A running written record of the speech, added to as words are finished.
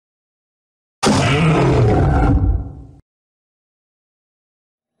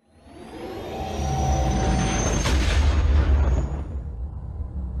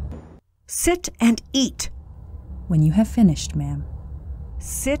Sit and eat. When you have finished, ma'am.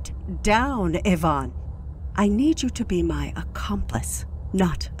 Sit down, EVAAN. I need you to be my accomplice,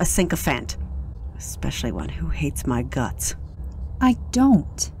 not a sycophant. Especially one who hates my guts. I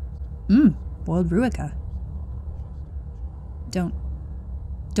don't. Boiled Ruika. Don't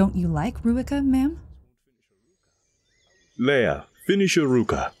you like Ruika, ma'am? Leia, finish your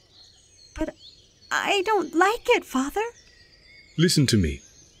Ruka. But I don't like it, Father. Listen to me.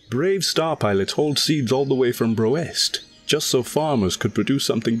 Brave star pilots hold seeds all the way from Bouressa, just so farmers could produce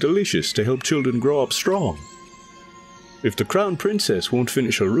something delicious to help children grow up strong. If the Crown Princess won't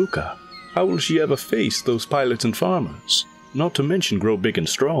finish her Ruka, how will she ever face those pilots and farmers? Not to mention grow big and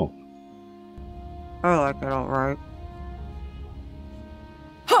strong. I like it all right.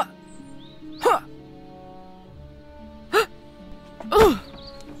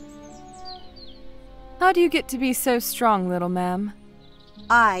 How do you get to be so strong, little ma'am?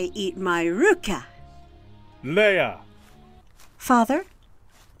 I eat my Ruka. Leia! Father?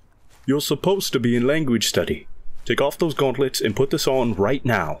 You're supposed to be in language study. Take off those gauntlets and put this on right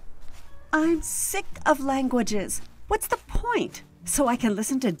now. I'm sick of languages. What's the point? So I can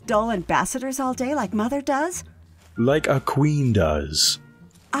listen to dull ambassadors all day like Mother does? Like a queen does.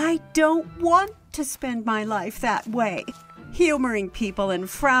 I don't want to spend my life that way. Humoring people and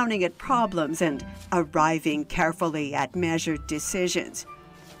frowning at problems and arriving carefully at measured decisions.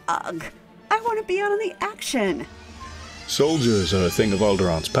 Ugh, I want to be on the action. Soldiers are a thing of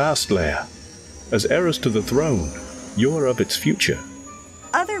Alderaan's past, Leia. As heiress to the throne, you're of its future.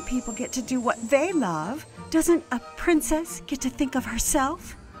 Other people get to do what they love. Doesn't a princess get to think of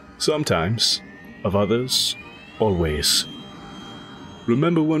herself? Sometimes. Of others, always.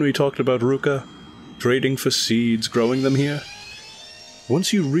 Remember when we talked about Ruka? Trading for seeds, growing them here?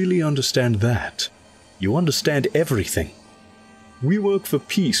 Once you really understand that, you understand everything. We work for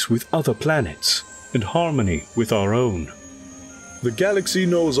peace with other planets, and harmony with our own. The galaxy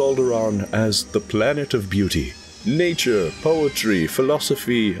knows Alderaan as the planet of beauty. Nature, poetry,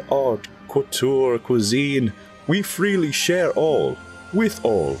 philosophy, art, couture, cuisine, we freely share all, with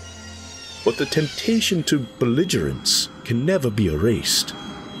all. But the temptation to belligerence can never be erased.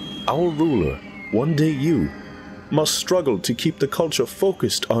 Our ruler, one day you, must struggle to keep the culture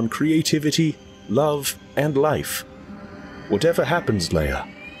focused on creativity, love, and life. Whatever happens, Leia,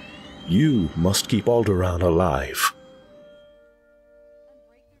 you must keep Alderaan alive.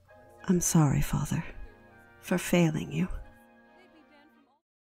 I'm sorry, Father, for failing you.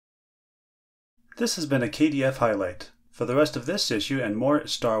 This has been a KDF highlight. For the rest of this issue and more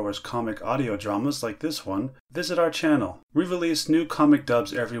Star Wars comic audio dramas like this one, visit our channel. We release new comic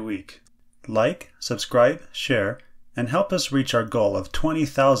dubs every week. Like, subscribe, share, and help us reach our goal of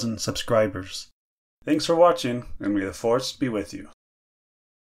 20,000 subscribers. Thanks for watching, and may the Force be with you.